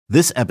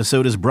This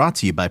episode is brought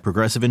to you by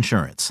Progressive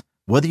Insurance.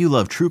 Whether you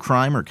love true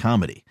crime or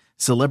comedy,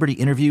 celebrity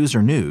interviews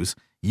or news,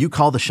 you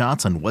call the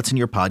shots on what's in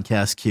your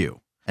podcast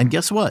queue. And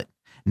guess what?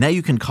 Now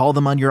you can call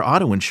them on your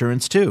auto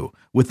insurance too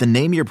with the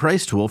Name Your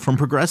Price tool from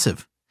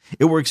Progressive.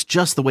 It works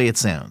just the way it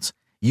sounds.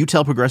 You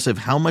tell Progressive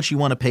how much you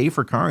want to pay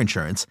for car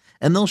insurance,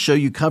 and they'll show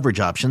you coverage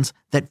options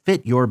that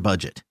fit your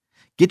budget.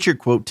 Get your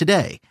quote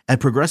today at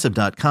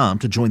Progressive.com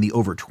to join the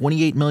over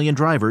 28 million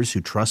drivers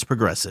who trust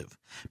Progressive.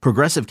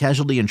 Progressive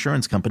Casualty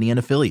Insurance Company and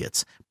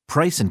Affiliates.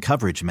 Price and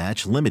coverage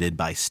match limited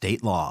by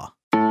state law.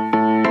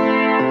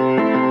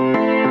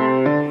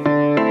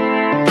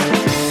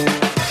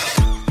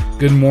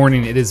 Good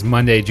morning. It is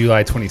Monday,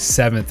 July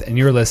 27th, and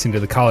you're listening to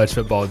the College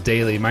Football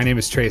Daily. My name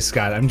is Trey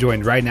Scott. I'm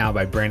joined right now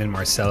by Brandon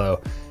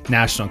Marcello,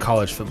 national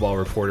college football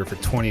reporter for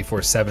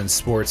 24/7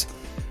 Sports.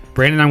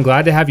 Brandon, I'm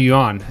glad to have you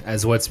on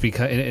as what's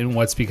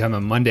become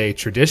a Monday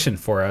tradition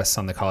for us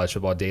on the College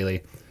Football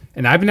Daily.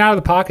 And I've been out of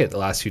the pocket the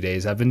last few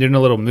days. I've been doing a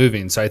little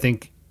moving, so I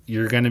think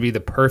you're going to be the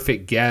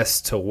perfect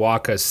guest to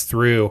walk us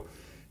through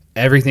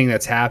everything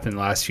that's happened the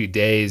last few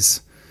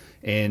days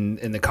in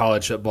the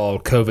college football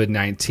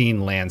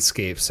COVID-19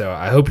 landscape. So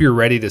I hope you're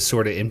ready to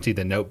sort of empty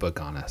the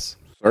notebook on us.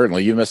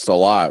 Certainly. You missed a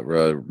lot.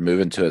 We're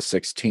moving to a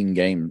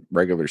 16-game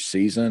regular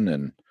season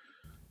and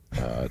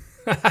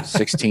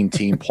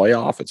 16-team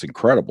playoff. It's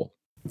incredible.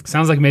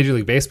 Sounds like Major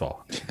League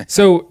Baseball.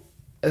 So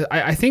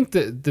I think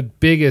the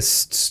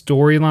biggest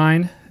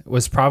storyline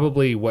was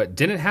probably what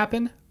didn't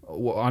happen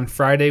on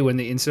Friday when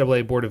the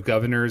NCAA Board of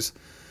Governors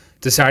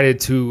decided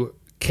to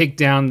kick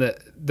down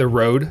the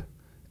road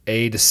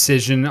a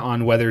decision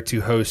on whether to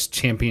host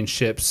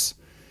championships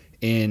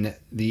at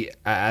the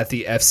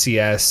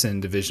FCS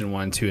and Division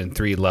 1, 2, and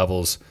 3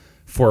 levels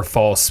for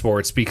fall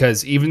sports,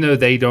 because even though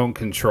they don't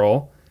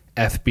control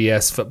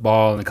FBS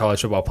football and the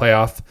college football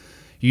playoff,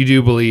 you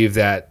do believe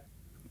that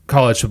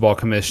college football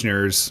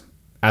commissioners,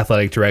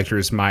 athletic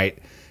directors might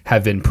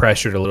have been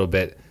pressured a little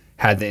bit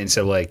had the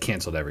NCAA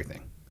canceled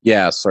everything.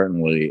 Yeah,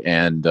 certainly.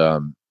 And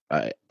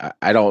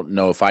I don't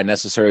know if I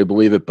necessarily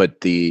believe it, but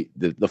the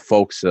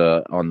folks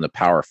on the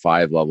Power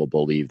 5 level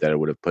believe that it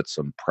would have put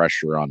some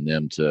pressure on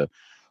them to,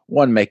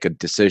 one, make a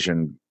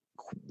decision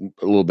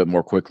a little bit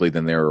more quickly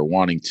than they were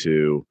wanting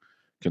to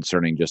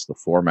concerning just the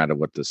format of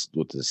what this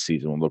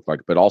season would look like,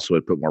 but also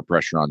it put more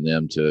pressure on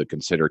them to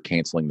consider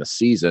canceling the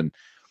season.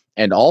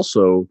 And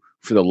also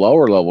for the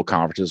lower level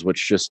conferences,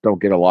 which just don't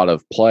get a lot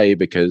of play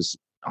because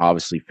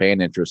obviously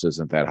fan interest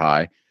isn't that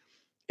high,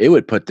 it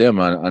would put them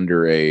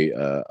under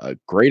a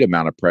great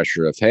amount of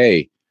pressure of,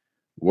 hey,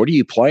 what are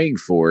you playing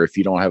for if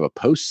you don't have a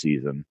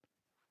postseason?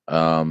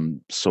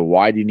 So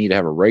why do you need to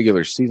have a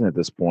regular season at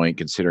this point,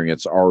 considering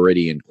it's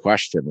already in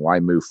question? Why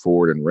move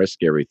forward and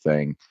risk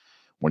everything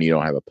when you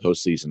don't have a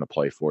postseason to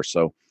play for?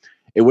 So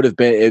it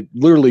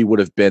literally would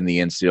have been the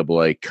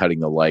NCAA cutting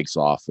the legs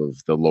off of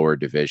the lower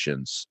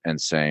divisions and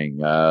saying,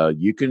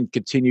 you can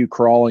continue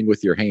crawling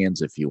with your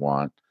hands if you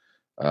want,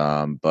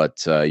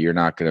 but you're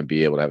not going to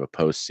be able to have a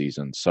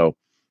postseason. So,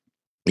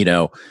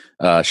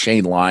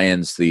 Shane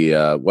Lyons,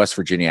 the West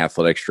Virginia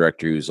athletics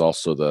director, who's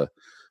also the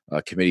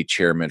committee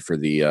chairman for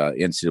the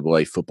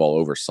NCAA Football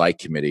Oversight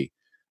Committee,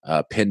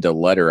 penned a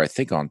letter, I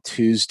think on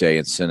Tuesday,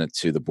 and sent it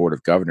to the Board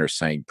of Governors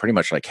saying pretty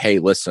much like, hey,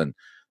 listen,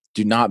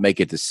 do not make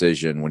a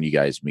decision when you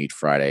guys meet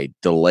Friday.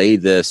 Delay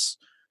this.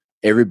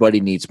 Everybody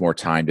needs more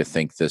time to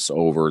think this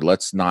over.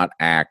 Let's not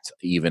act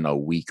even a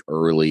week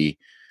early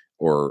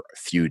or a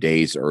few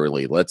days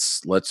early.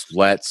 Let's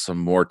let some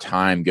more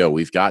time go.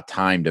 We've got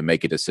time to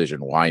make a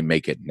decision. Why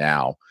make it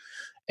now?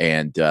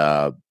 And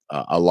a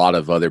lot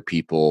of other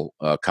people,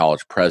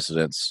 college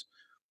presidents,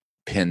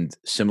 penned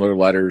similar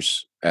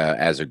letters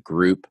as a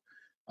group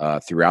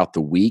throughout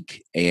the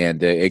week,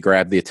 and it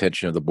grabbed the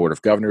attention of the Board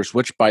of Governors,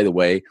 which, by the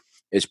way,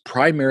 is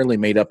primarily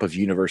made up of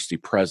university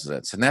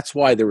presidents. And that's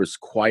why there was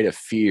quite a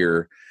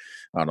fear,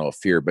 I don't know, a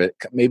fear, but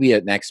maybe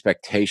an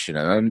expectation,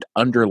 an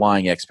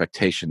underlying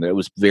expectation that it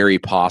was very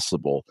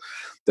possible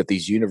that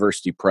these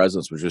university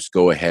presidents would just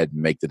go ahead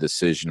and make the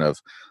decision of,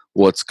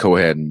 let's go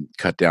ahead and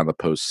cut down the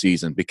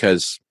postseason,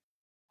 because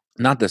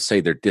not to say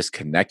they're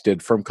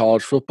disconnected from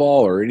college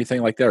football or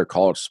anything like that, or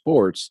college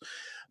sports,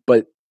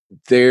 but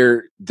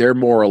they're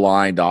more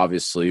aligned,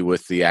 obviously,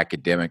 with the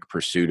academic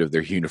pursuit of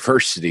their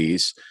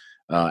universities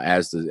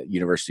as the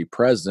university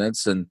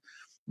presidents. And,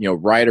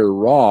 right or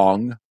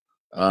wrong,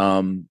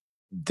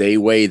 they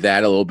weigh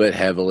that a little bit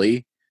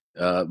heavily,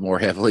 more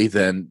heavily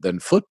than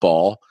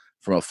football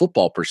from a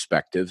football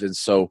perspective. And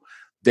so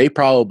they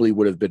probably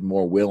would have been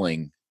more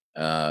willing,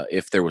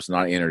 if there was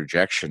not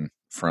interjection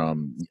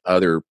from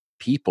other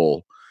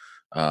people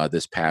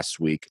this past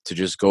week, to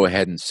just go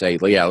ahead and say,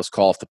 yeah, let's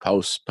call off the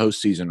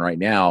postseason right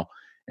now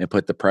and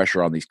put the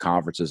pressure on these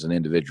conferences and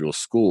individual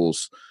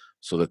schools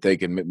so that they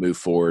can move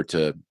forward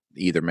to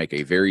either make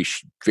a very,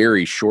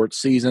 very short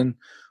season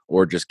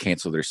or just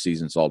cancel their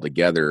seasons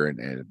altogether,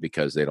 and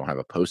because they don't have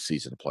a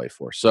postseason to play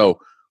for. So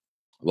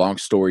long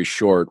story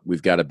short,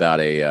 we've got about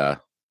a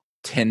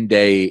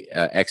 10-day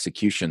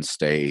execution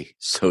stay,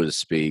 so to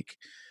speak,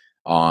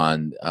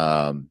 on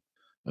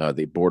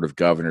the Board of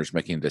Governors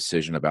making a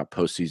decision about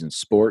postseason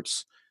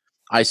sports.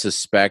 I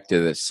suspect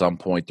that at some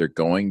point they're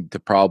going to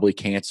probably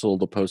cancel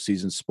the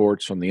postseason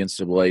sports from the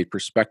NCAA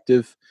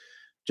perspective,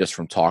 just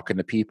from talking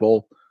to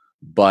people.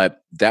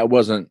 But that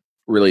wasn't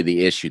really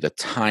the issue. The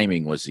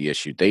timing was the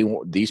issue.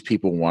 These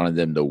people wanted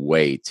them to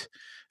wait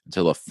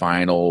until the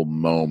final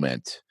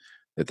moment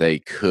that they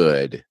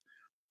could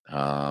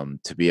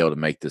to be able to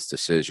make this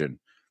decision.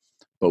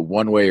 But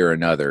one way or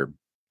another,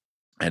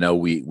 I know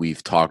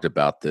we've talked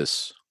about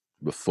this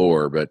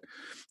before,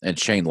 and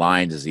Shane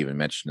Lyons has even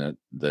mentioned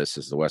this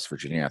as the West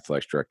Virginia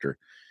athletics director.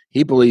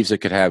 He believes it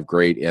could have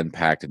great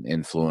impact and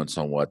influence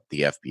on what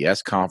the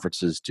FBS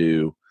conferences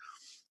do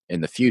in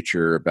the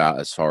future about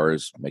as far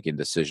as making a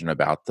decision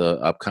about the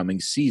upcoming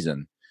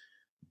season.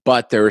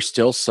 But there are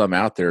still some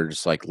out there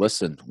just like,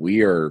 listen,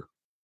 we are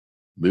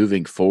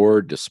moving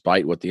forward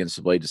despite what the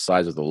NCAA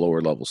decides with the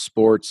lower level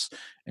sports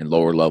and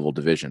lower level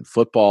division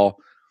football,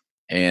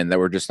 and that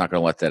we're just not going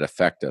to let that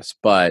affect us.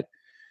 But,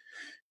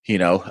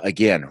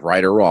 again,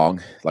 right or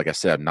wrong, like I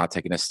said, I'm not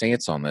taking a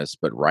stance on this,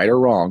 but right or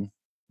wrong,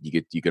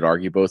 you could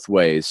argue both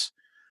ways.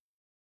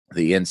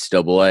 The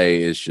NCAA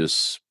is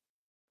just,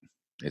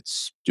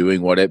 it's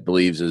doing what it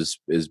believes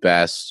is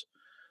best,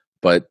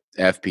 but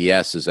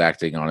FBS is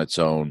acting on its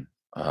own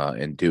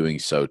in doing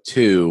so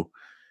too.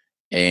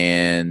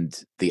 And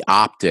the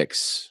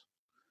optics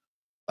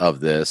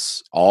of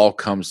this all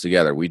comes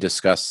together. We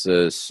discussed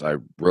this. I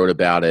wrote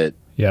about it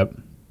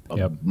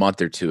a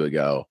month or two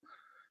ago.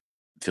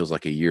 It feels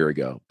like a year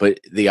ago.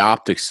 But the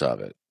optics of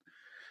it,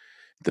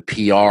 the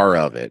PR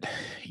of it,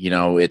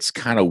 it's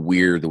kind of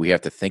weird that we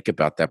have to think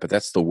about that, but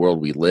that's the world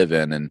we live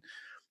in. And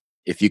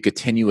if you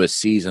continue a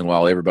season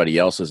while everybody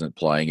else isn't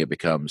playing, it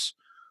becomes,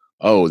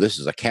 oh, this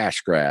is a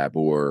cash grab,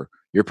 or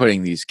you're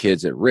putting these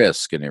kids at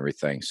risk and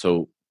everything.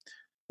 So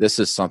this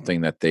is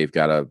something that they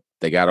got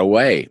to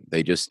weigh.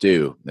 They just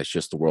do. It's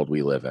just the world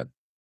we live in.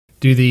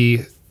 Do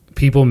the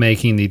people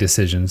making the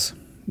decisions,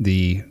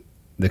 the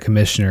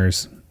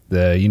commissioners,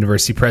 the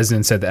university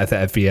presidents at the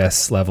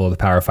FBS level, the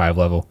Power 5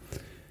 level,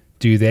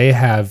 do they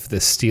have the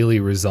steely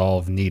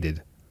resolve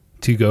needed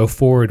to go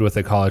forward with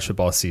the college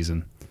football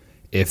season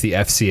if the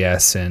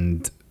FCS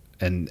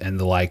and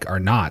the like are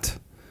not?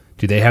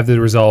 Do they have the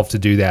resolve to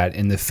do that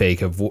in the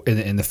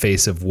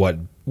face of what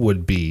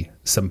would be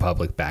some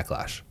public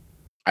backlash?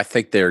 I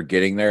think they're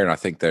getting there, and I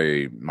think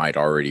they might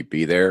already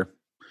be there.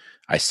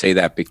 I say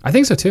that I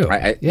think so too.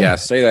 I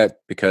say that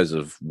because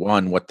of,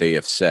 one, what they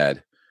have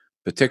said,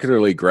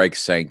 particularly Greg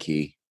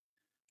Sankey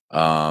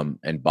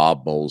and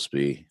Bob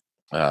Bowlesby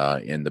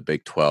in the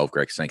Big 12,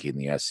 Greg Sankey in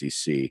the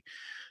SEC.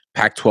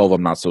 Pac-12,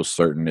 I'm not so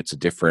certain. It's a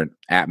different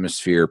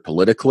atmosphere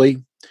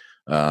politically,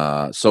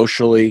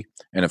 socially,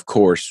 and of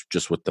course,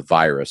 just with the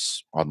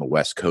virus on the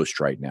West Coast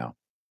right now.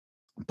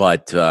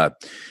 But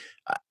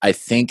I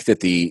think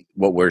that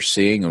what we're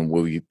seeing and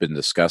what we've been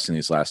discussing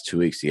these last 2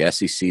 weeks, the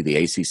SEC, the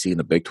ACC, and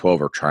the Big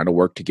 12 are trying to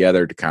work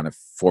together to kind of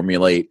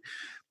formulate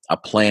a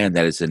plan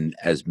that is in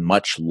as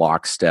much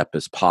lockstep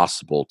as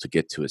possible to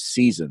get to a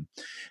season.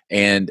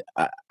 And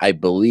I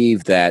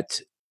believe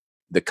that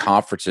the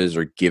conferences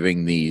are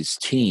giving these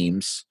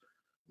teams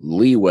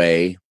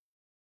leeway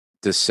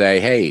to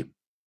say, hey,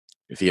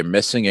 if you're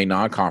missing a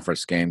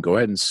non-conference game, go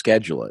ahead and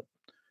schedule it.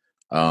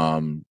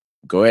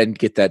 Go ahead and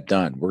get that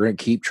done. We're going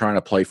to keep trying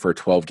to play for a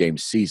 12-game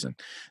season.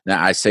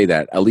 Now, I say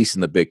that at least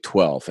in the Big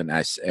 12,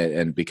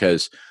 and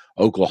because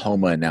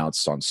Oklahoma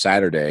announced on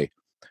Saturday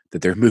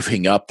that they're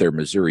moving up their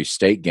Missouri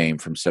State game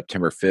from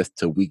September 5th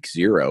to week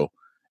 0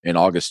 on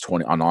August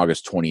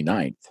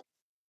 29th,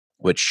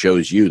 which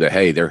shows you that,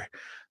 hey, they're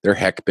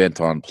heck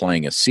bent on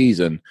playing a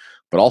season,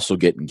 but also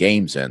getting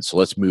games in. So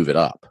let's move it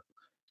up.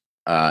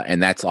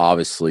 And that's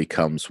obviously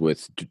comes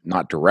with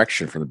not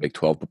direction from the Big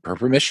 12, but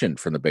permission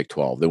from the Big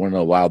 12. They wouldn't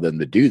allow them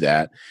to do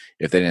that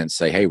if they didn't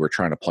say, hey, we're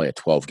trying to play a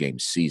 12-game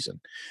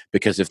season.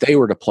 Because if they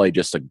were to play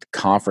just a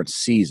conference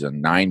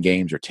season, 9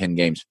 games or 10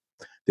 games,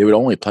 they would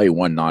only play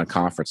one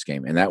non-conference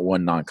game. And that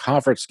one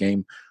non-conference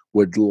game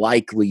would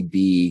likely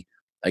be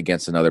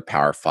against another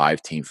Power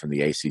 5 team from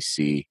the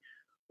ACC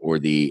or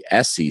the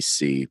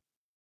SEC.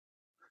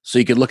 So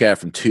you can look at it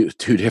from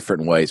two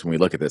different ways when we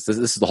look at this. This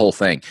is the whole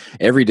thing.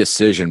 Every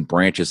decision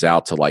branches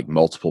out to like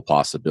multiple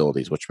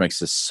possibilities, which makes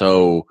this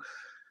so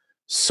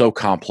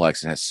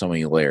complex and has so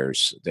many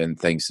layers and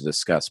things to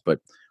discuss. But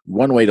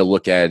one way to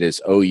look at it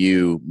is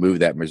OU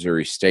moved that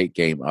Missouri State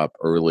game up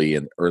earlier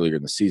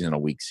in the season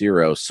on week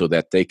 0 so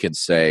that they can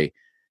say,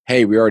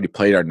 hey, we already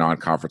played our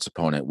non-conference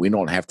opponent. We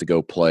don't have to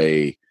go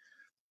play,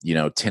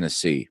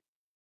 Tennessee.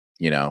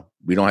 We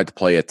don't have to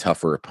play a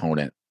tougher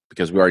opponent,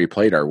 because we already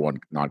played our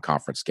one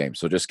non-conference game.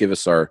 So just give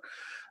us our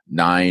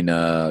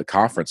 9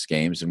 conference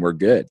games and we're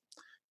good.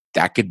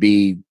 That could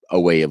be a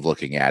way of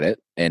looking at it.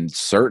 And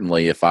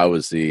certainly if I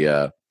was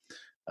the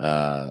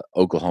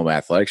Oklahoma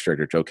athletics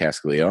director, Joe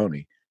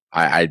Castiglione,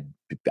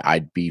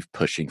 I'd be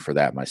pushing for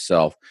that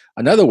myself.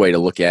 Another way to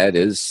look at it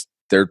is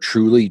they're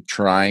truly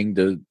trying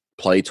to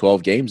play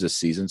 12 games this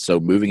season. So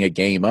moving a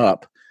game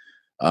up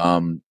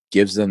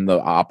gives them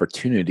the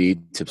opportunity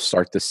to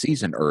start the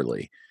season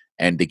early.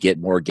 and to get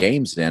more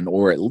games in,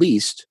 or at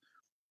least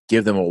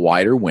give them a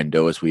wider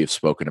window, as we have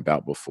spoken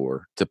about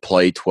before, to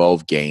play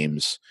 12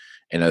 games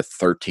in a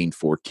 13,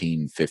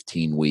 14,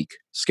 15-week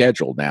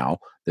schedule now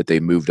that they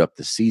moved up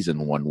the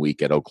season 1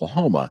 week at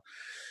Oklahoma.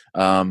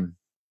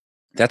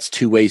 That's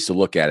two ways to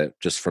look at it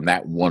just from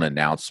that one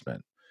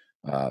announcement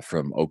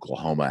from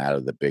Oklahoma out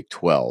of the Big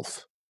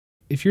 12.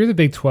 If you're the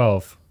Big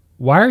 12,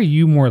 why are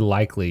you more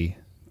likely,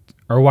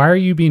 or why are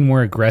you being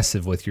more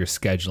aggressive with your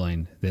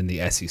scheduling than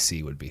the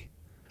SEC would be?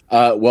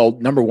 Well,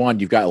 number one,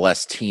 you've got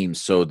less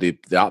teams, so the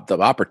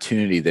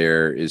opportunity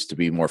there is to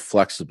be more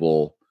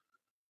flexible.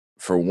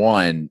 For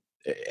one,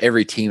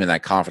 every team in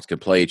that conference can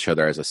play each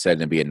other, as I said,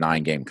 and be a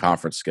 9-game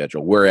conference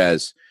schedule.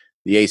 Whereas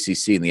the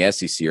ACC and the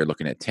SEC are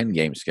looking at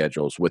 10-game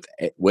schedules with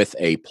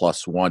a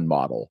 +1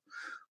 model.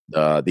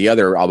 The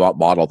other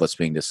model that's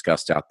being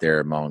discussed out there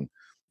among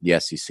the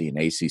SEC and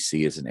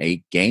ACC is an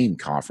 8-game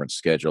conference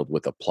scheduled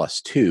with a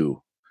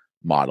 +2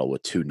 model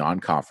with 2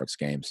 non-conference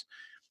games.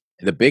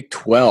 The Big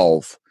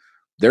 12,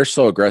 they're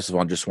so aggressive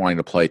on just wanting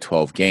to play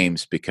 12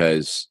 games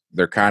because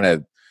they're kind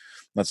of,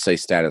 let's say,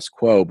 status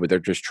quo, but they're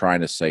just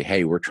trying to say,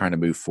 hey, we're trying to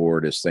move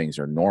forward as things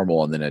are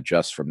normal and then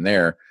adjust from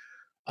there.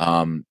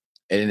 And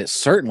it's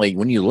certainly,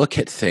 when you look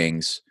at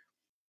things,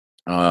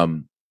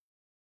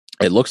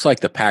 it looks like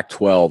the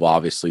Pac-12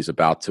 obviously is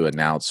about to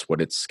announce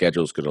what its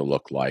schedule is going to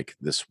look like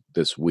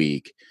this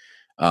week.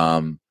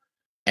 And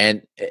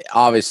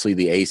obviously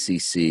the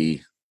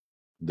ACC,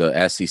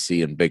 the SEC,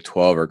 and Big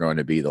 12 are going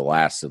to be the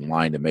last in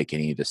line to make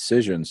any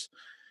decisions.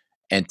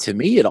 And to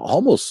me, it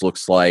almost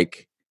looks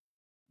like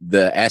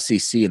the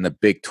SEC and the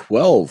Big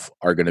 12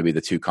 are going to be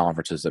the two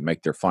conferences that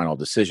make their final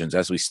decisions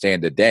as we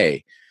stand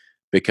today,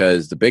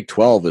 because the Big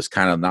 12 is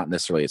kind of not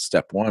necessarily at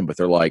step one, but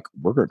they're like,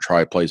 we're going to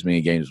try to play as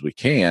many games as we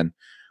can.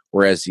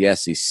 Whereas the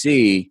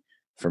SEC,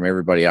 from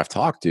everybody I've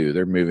talked to,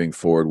 they're moving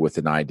forward with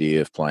an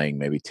idea of playing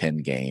maybe 10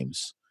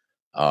 games.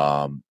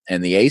 And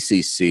the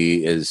ACC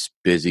is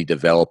busy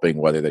developing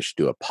whether they should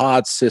do a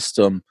pod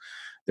system.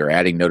 They're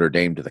adding Notre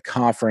Dame to the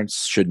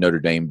conference. Should Notre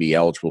Dame be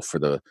eligible for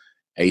the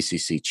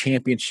ACC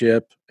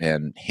championship?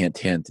 And hint,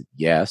 hint,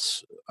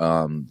 yes,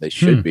 they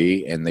should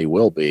be, and they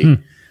will be.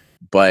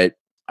 But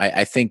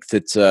I think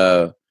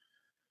that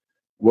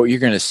what you're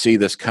going to see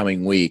this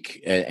coming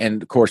week,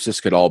 and of course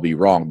this could all be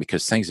wrong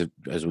because things have,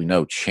 as we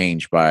know,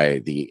 change by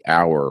the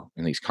hour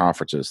in these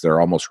conferences. They're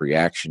almost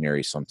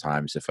reactionary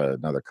sometimes if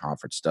another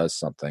conference does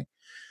something.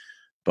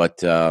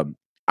 But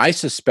I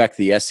suspect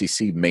the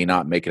SEC may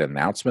not make an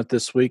announcement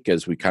this week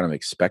as we kind of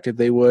expected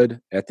they would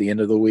at the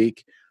end of the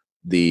week.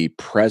 The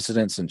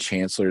presidents and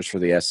chancellors for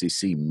the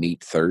SEC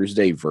meet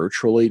Thursday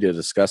virtually to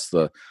discuss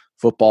the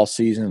football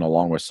season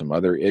along with some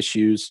other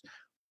issues.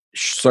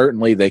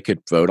 Certainly they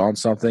could vote on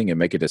something and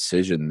make a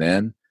decision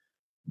then.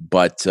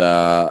 But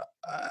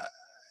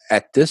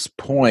at this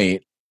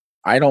point,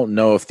 I don't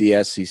know if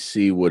the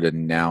SEC would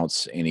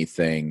announce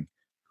anything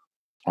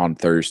on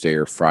Thursday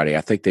or Friday.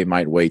 I think they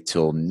might wait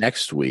till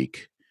next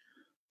week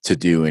to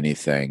do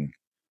anything.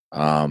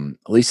 At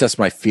least that's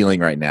my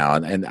feeling right now.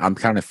 And I'm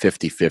kind of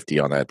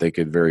 50-50 on that. They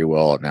could very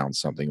well announce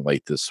something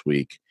late this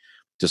week,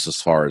 just as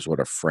far as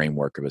what a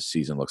framework of a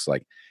season looks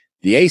like.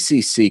 The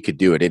ACC could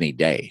do it any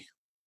day.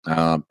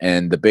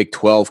 And the Big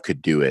 12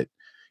 could do it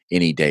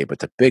any day. But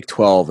the Big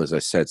 12, as I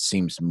said,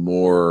 seems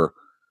more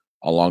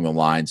along the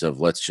lines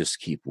of let's just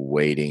keep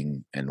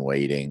waiting and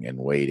waiting and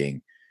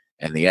waiting.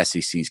 And the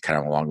SEC is kind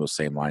of along those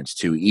same lines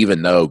too,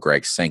 even though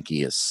Greg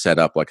Sankey has set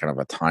up like kind of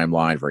a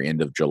timeline for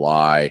end of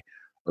July,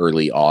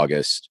 early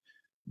August.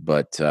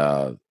 But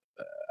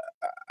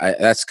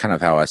that's kind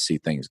of how I see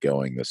things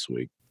going this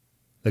week.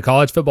 The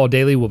College Football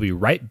Daily will be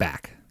right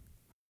back.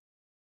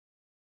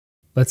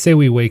 Let's say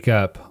we wake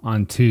up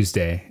on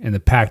Tuesday and the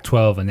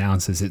Pac-12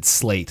 announces its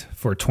slate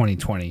for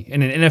 2020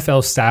 in an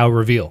NFL-style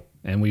reveal.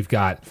 And we've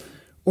got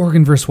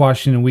Oregon versus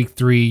Washington week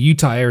 3,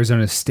 Utah,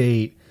 Arizona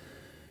State,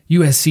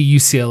 USC,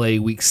 UCLA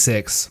week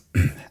 6.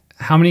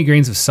 How many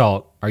grains of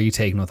salt are you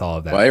taking with all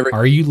of that? Well,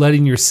 are you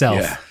letting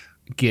yourself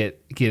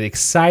get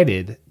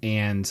excited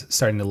and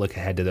starting to look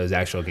ahead to those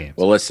actual games?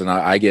 Well, listen,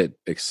 I get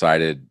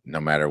excited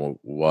no matter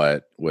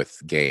what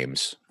with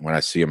games when I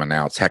see them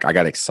announced. Heck, I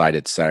got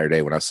excited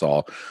Saturday when I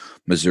saw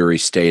Missouri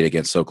State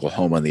against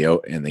Oklahoma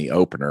in the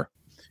opener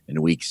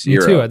in week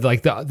 0. Me too.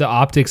 Like the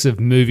optics of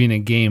moving a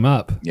game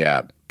up.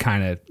 Yeah.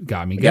 Kind of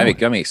got me going.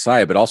 Got me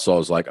excited, but also I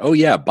was like, oh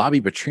yeah,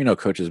 Bobby Petrino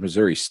coaches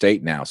Missouri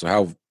State now. So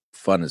how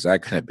fun is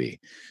that going to be?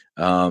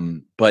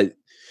 But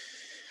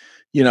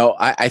you know,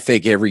 I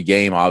think every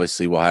game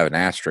obviously will have an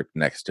asterisk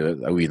next to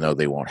it. We know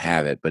they won't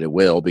have it, but it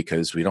will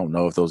because we don't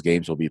know if those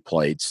games will be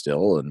played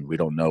still, and we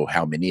don't know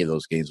how many of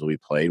those games will be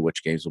played,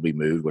 which games will be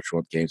moved, which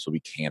games will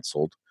be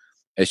canceled.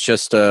 It's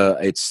just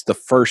it's the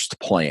first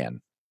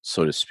plan,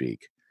 so to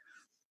speak.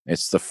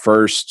 It's the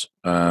first,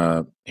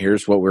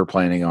 here's what we're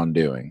planning on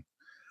doing.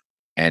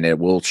 And it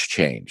will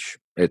change.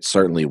 It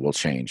certainly will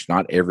change.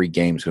 Not every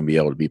game's going to be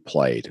able to be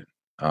played.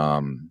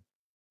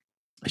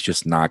 It's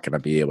just not going to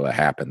be able to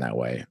happen that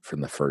way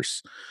from the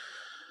first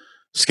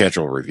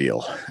schedule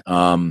reveal.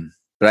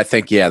 But I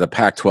think, yeah, the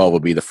Pac-12 will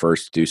be the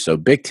first to do so.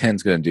 Big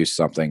Ten's going to do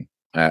something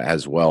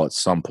as well at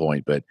some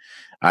point, but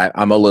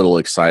I'm a little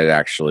excited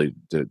actually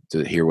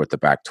to hear what the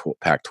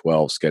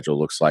Pac-12 schedule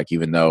looks like,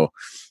 even though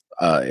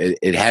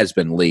it has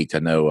been leaked. I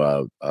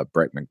know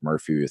Brett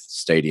McMurphy with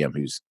Stadium,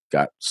 who's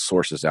got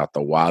sources out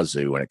the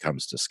wazoo when it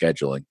comes to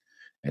scheduling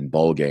and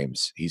bowl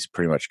games. He's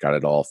pretty much got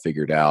it all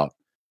figured out.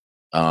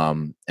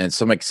 And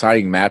some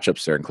exciting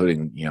matchups there,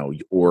 including,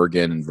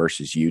 Oregon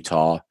versus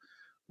Utah,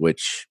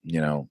 which,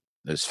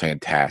 is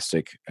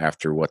fantastic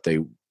after what they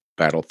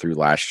battled through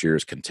last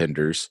year's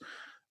contenders.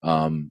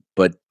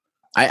 But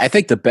I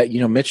think the bet,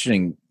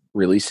 mentioning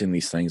releasing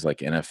these things like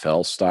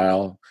NFL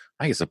style,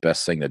 I think it's the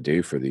best thing to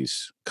do for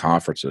these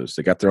conferences.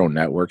 They got their own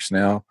networks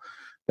now.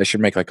 They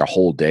should make like a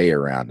whole day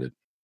around it,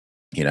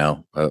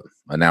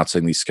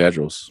 announcing these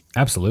schedules.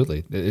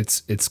 Absolutely.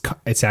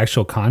 It's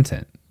actual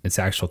content. It's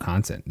actual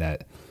content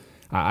that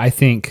I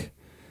think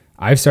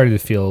I've started to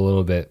feel a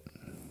little bit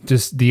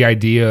just the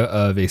idea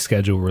of a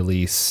schedule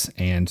release.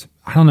 And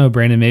I don't know,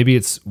 Brandon, maybe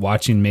it's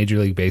watching Major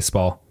League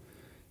Baseball,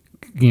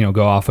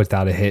 go off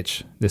without a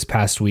hitch this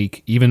past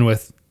week, even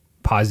with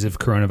positive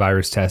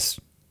coronavirus tests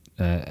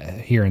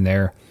here and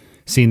there,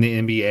 seeing the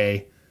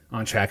NBA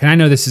on track. And I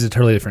know this is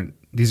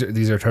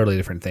these are totally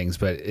different things,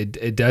 but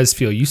it does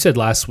feel, you said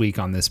last week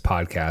on this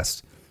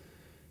podcast,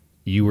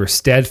 you were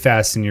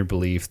steadfast in your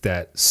belief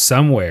that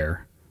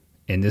somewhere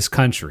in this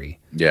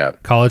country,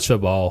 college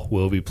football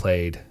will be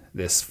played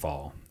this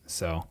fall.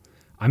 So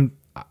I'm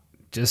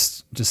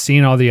just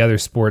seeing all the other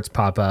sports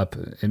pop up.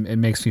 It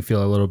makes me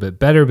feel a little bit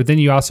better. But then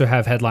you also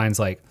have headlines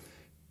like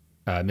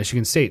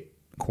Michigan State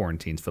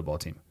quarantines football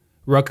team,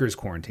 Rutgers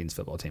quarantines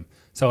football team.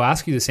 So I'll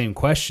ask you the same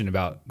question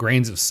about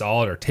grains of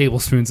salt or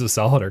tablespoons of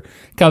salt or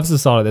cups of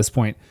salt at this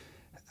point.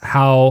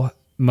 How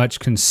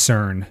much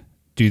concern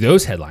do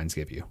those headlines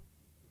give you?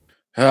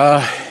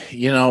 Like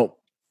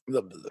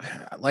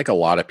a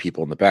lot of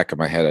people, in the back of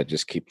my head, I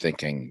just keep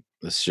thinking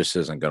this just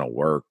isn't going to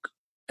work,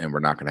 and we're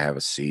not going to have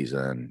a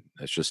season.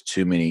 It's just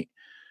too many.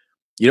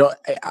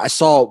 I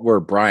saw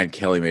where Brian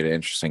Kelly made an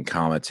interesting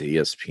comment to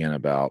ESPN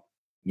about,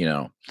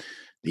 the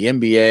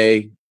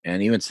NBA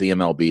and even to the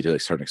MLB to a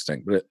certain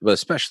extent, but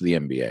especially the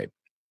NBA.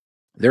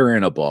 They're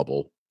in a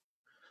bubble,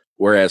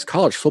 whereas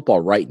college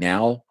football right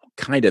now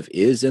kind of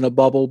is in a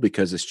bubble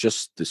because it's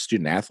just the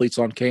student athletes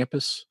on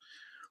campus,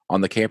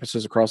 on the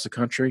campuses across the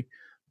country.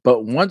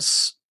 But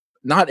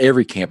not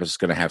every campus is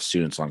going to have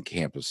students on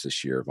campus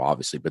this year,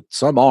 obviously, but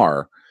some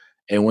are.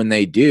 And when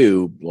they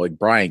do, like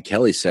Brian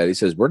Kelly said, he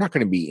says, we're not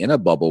going to be in a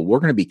bubble. We're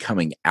going to be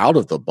coming out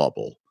of the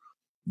bubble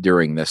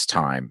during this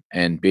time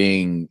and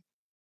being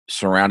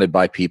surrounded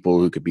by people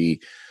who could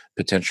be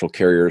potential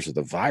carriers of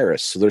the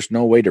virus. So there's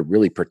no way to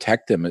really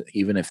protect them,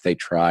 even if they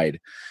tried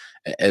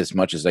as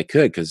much as they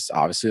could, because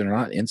obviously they're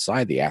not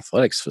inside the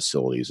athletics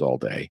facilities all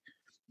day,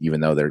 even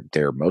though they're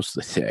there most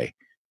of the day.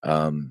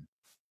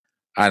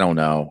 I don't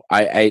know.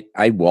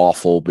 I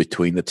waffle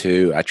between the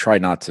two. I try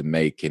not to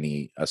make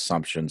any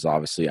assumptions.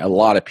 Obviously, a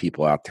lot of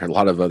people out there, a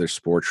lot of other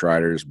sports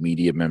writers,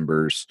 media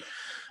members,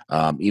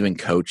 even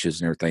coaches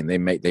and everything,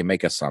 they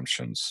make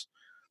assumptions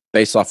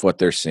based off what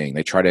they're seeing.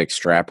 They try to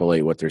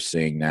extrapolate what they're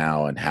seeing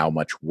now and how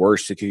much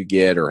worse it could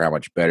get or how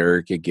much better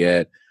it could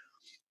get.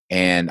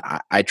 And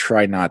I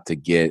try not to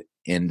get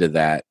into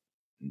that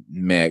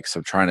mix.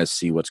 I'm trying to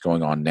see what's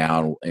going on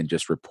now and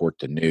just report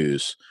the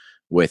news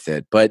with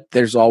it. But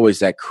there's always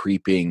that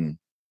creeping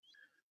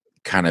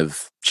kind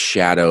of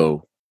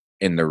shadow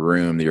in the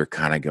room that you're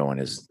kind of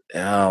going,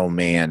 oh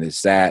man,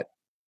 is that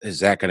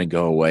going to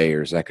go away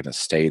or is that going to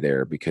stay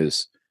there?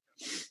 Because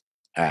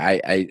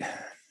I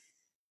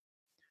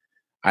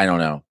don't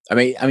know. I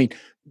mean,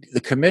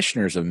 the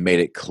commissioners have made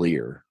it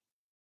clear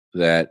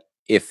that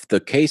if the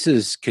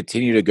cases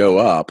continue to go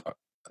up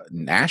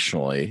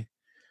nationally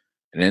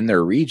and in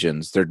their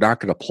regions, they're not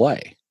going to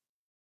play.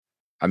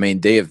 I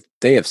mean, they have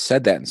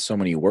said that in so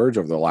many words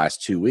over the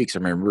last 2 weeks. I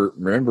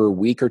remember a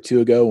week or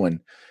two ago when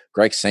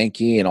Greg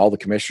Sankey and all the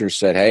commissioners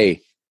said,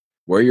 hey,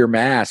 wear your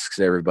masks,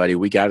 everybody.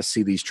 We got to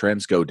see these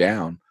trends go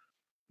down.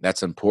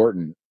 That's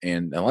important.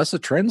 And unless the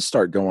trends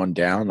start going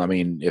down, I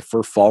mean, if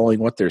we're following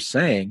what they're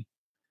saying,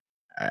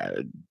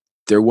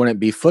 there wouldn't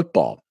be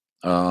football,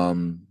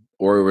 or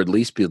it would at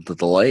least be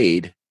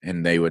delayed,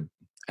 and they would,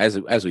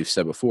 as we've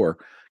said before,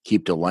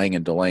 keep delaying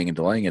and delaying and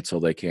delaying until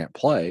they can't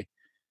play.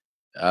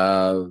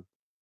 But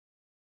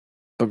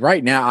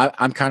right now,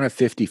 I'm kind of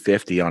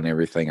 50-50 on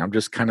everything. I'm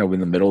just kind of in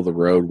the middle of the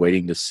road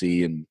waiting to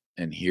see and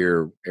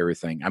hear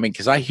everything. I mean,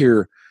 because I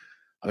can't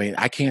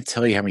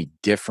tell you how many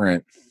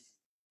different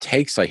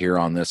takes I hear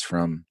on this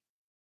from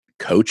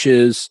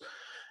coaches,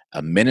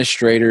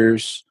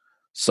 administrators,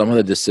 some of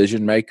the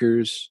decision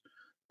makers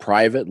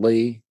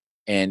privately.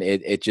 And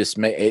it just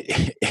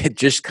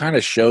kind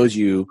of shows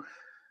you,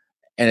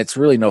 and it's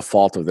really no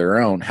fault of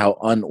their own, how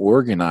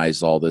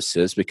unorganized all this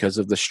is because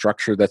of the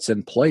structure that's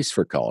in place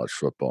for college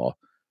football.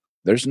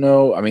 There's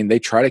they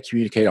try to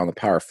communicate on the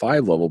Power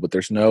 5 level, but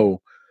there's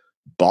no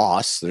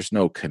boss. There's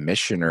no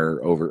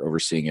commissioner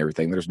overseeing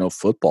everything. There's no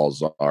football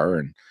czar.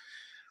 And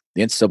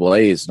the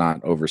NCAA is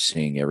not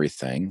overseeing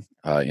everything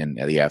in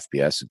the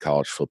FBS and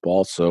college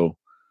football. So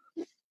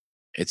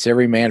it's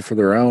every man for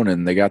their own,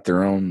 and they got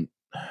their own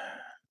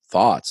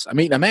thoughts. I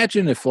mean,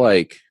 imagine if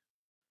you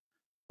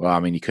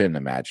couldn't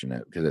imagine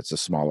it because it's a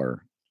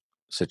smaller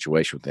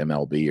situation with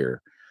MLB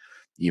or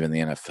even the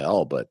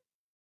NFL. But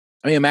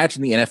I mean,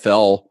 imagine the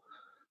NFL,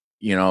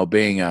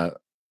 being a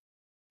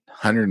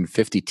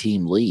 150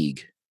 team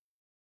league,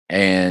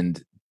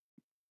 and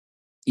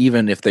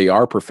even if they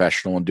are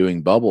professional and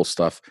doing bubble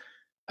stuff,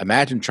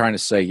 imagine trying to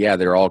say, yeah,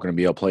 they're all going to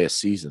be able to play a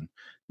season.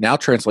 Now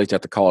translate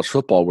that to college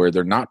football where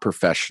they're not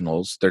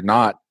professionals. They're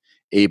not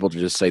able to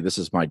just say, this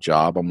is my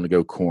job. I'm going to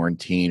go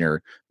quarantine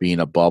or be in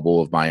a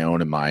bubble of my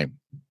own in my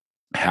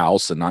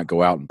house and not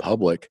go out in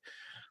public.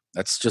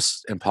 That's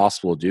just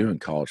impossible to do in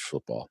college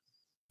football.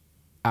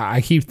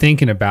 I keep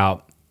thinking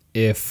about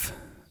if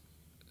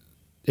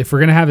we're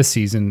going to have a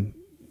season,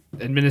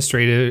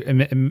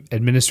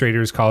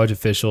 administrators, college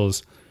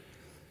officials,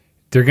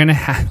 they're going to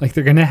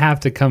have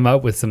to come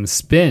up with some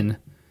spin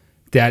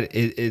that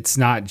it's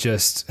not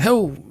just,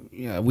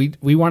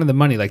 we wanted the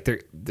money. Like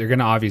they're going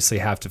to obviously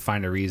have to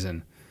find a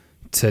reason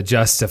to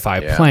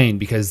justify playing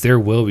because there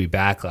will be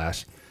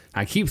backlash.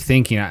 I keep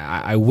thinking,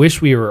 I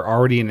wish we were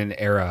already in an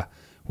era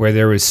where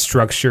there was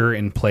structure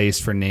in place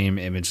for name,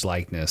 image,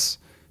 likeness,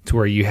 to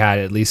where you had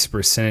at least a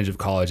percentage of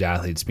college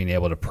athletes being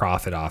able to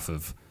profit off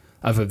of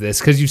this.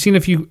 Because you've seen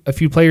a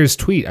few players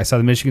tweet. I saw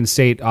the Michigan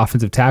State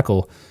offensive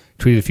tackle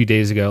tweeted a few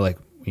days ago, like,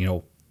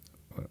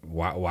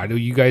 why do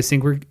you guys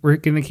think we're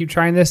going to keep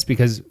trying this?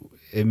 Because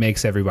it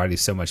makes everybody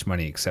so much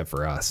money except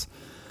for us.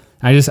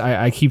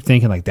 I keep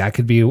thinking like that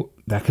could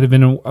have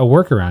been a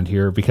workaround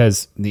here,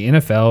 because the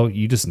NFL,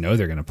 you just know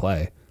they're going to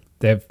play.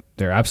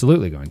 They're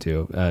absolutely going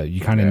to. You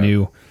kind of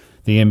knew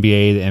the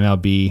NBA, the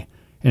MLB,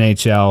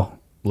 NHL,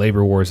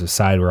 labor wars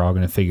aside, we're all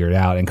going to figure it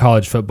out. In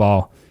college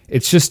football,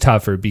 it's just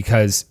tougher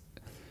because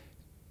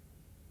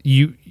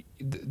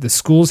the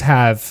schools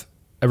have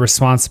a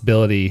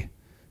responsibility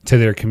to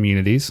their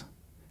communities,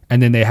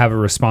 and then they have a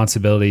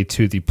responsibility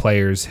to the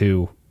players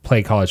who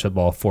play college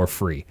football for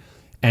free.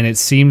 And it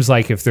seems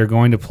like if they're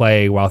going to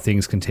play while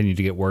things continue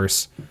to get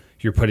worse,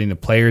 you're putting the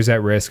players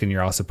at risk, and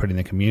you're also putting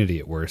the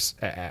community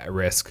at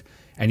risk.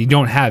 And you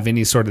don't have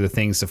any sort of the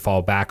things to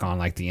fall back on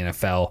like the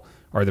NFL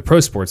or the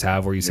pro sports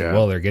have, where you say,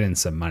 well, they're getting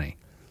some money.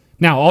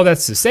 Now, all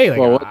that's to say,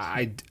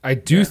 I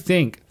do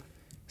think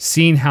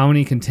seeing how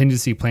many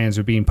contingency plans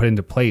are being put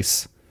into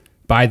place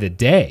by the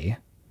day,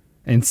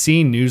 and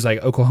seeing news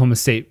like Oklahoma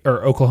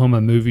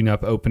moving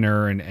up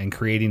opener and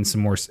creating some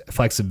more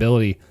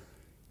flexibility,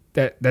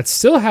 that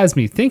still has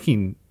me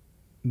thinking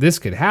this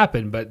could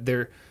happen, but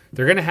they're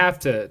going to have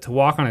to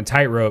walk on a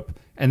tightrope.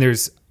 And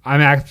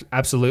I'm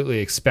absolutely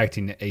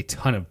expecting a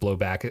ton of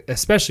blowback,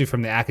 especially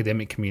from the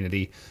academic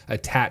community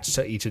attached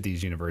to each of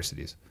these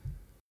universities.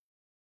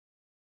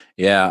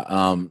 Yeah.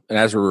 And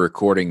as we're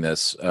recording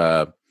this,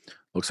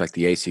 looks like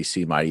the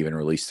ACC might even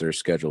release their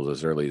schedules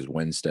as early as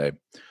Wednesday.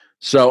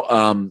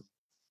 So,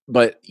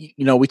 but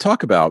we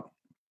talk about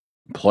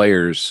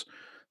players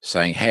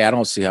saying, hey, I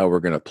don't see how we're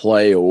going to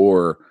play,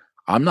 or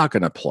I'm not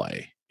going to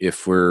play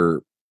if we're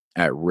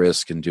at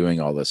risk in doing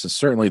all this. And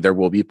certainly there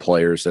will be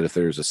players that if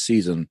there's a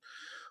season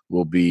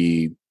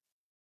they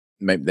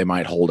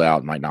might hold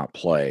out, might not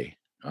play.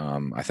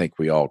 I think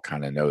we all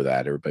kind of know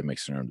that. Everybody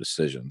makes their own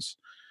decisions.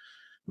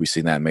 We've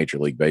seen that in Major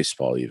League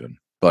Baseball even.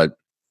 But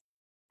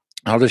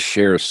I'll just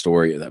share a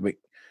story.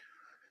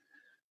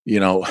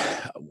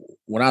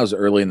 When I was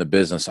early in the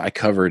business, I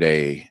covered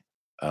a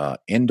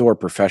indoor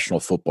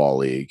professional football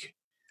league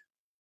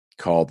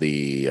called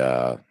the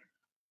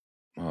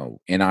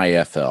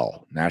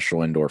NIFL,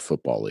 National Indoor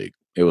Football League.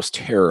 It was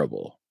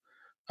terrible.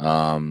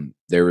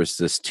 There was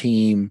this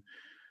team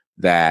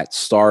that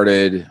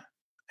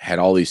had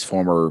all these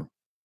former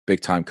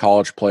big-time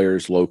college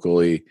players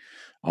locally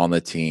on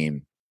the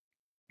team,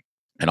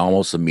 and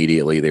almost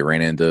immediately they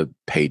ran into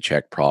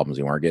paycheck problems.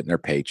 They weren't getting their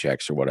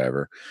paychecks or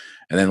whatever.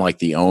 And then like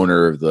the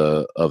owner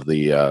of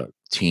the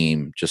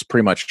team just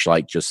pretty much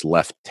just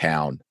left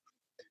town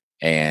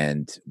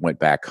and went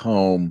back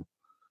home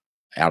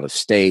out of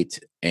state,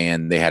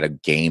 and they had a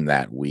game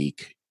that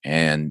week.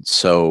 And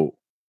so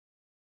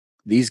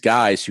these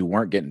guys who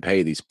weren't getting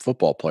paid, these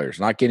football players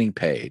not getting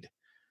paid,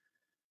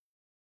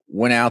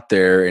 went out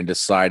there and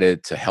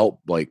decided to help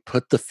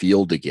put the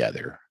field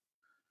together.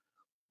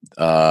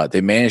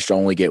 They managed to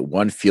only get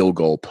one field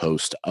goal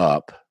post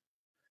up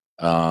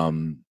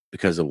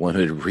because of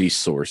limited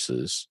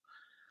resources.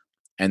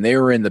 And they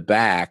were in the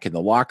back in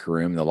the locker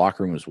room. The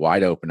locker room was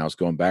wide open. I was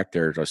going back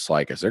there just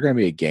like, is there going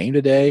to be a game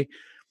today?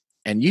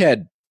 And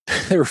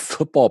there were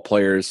football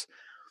players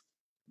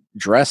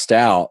dressed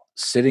out,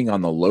 sitting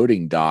on the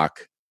loading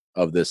dock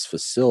of this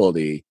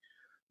facility,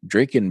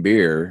 drinking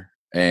beer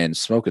and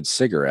smoking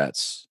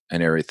cigarettes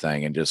and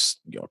everything, and just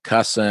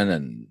cussing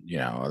and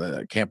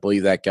I can't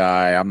believe that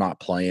guy, I'm not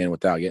playing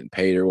without getting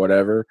paid or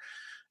whatever.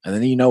 And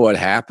then what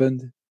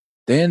happened?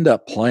 They end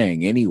up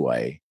playing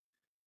anyway,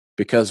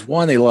 because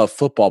one, they love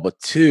football, but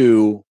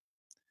two,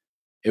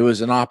 it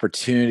was an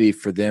opportunity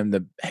for them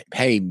to,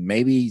 hey,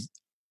 maybe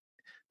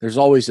there's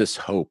always this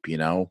hope,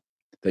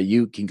 that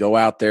you can go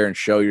out there and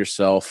show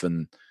yourself,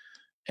 and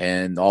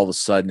all of a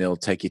sudden it'll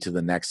take you to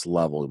the next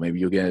level. Maybe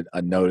you'll get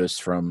a notice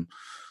from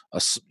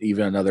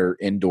even another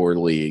indoor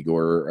league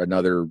or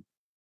another,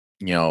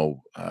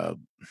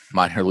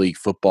 minor league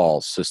football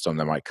system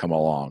that might come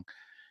along.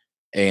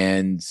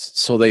 And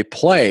so they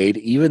played,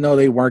 even though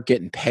they weren't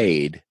getting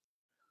paid,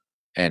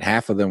 and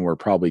half of them were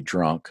probably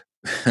drunk.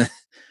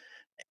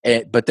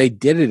 But they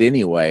did it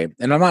anyway.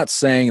 And I'm not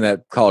saying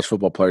that college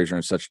football players are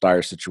in such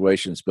dire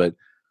situations, but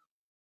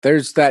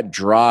there's that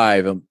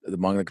drive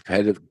among the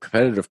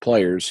competitive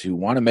players who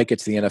want to make it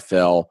to the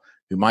NFL,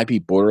 who might be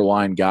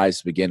borderline guys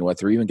to begin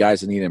with, or even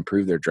guys that need to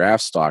improve their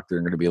draft stock. They're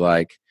going to be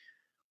like,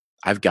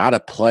 I've got to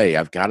play.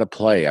 I've got to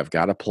play. I've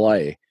got to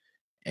play.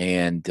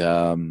 And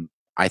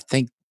I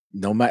think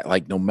no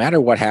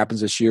matter what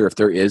happens this year, if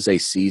there is a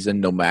season,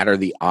 no matter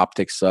the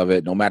optics of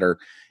it, no matter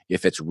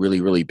if it's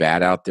really, really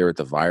bad out there with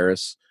the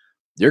virus,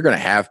 you're going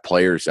to have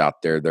players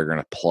out there. They're going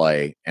to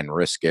play and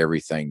risk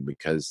everything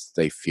because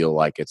they feel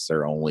like it's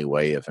their only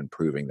way of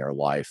improving their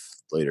life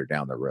later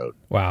down the road.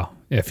 Wow.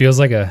 It feels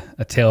like a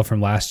tale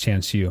from Last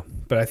Chance U,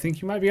 but I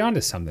think you might be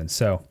onto something.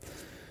 So,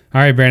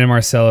 all right, Brandon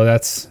Marcello,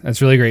 that's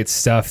really great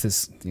stuff.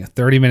 This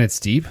 30 minutes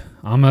deep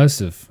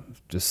almost of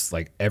just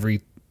like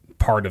every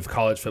part of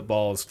college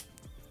football's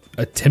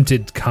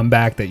attempted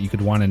comeback that you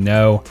could want to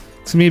know.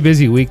 It's going to be a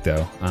busy week,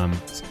 though.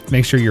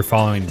 Make sure you're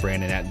following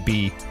Brandon at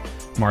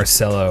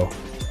 @BMarcello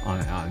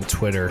on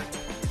Twitter.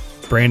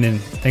 Brandon,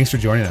 thanks for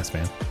joining us,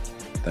 man.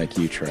 Thank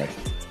you, Trey.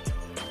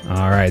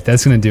 All right,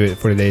 that's going to do it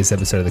for today's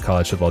episode of the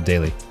College Football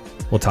Daily.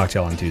 We'll talk to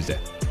y'all on Tuesday.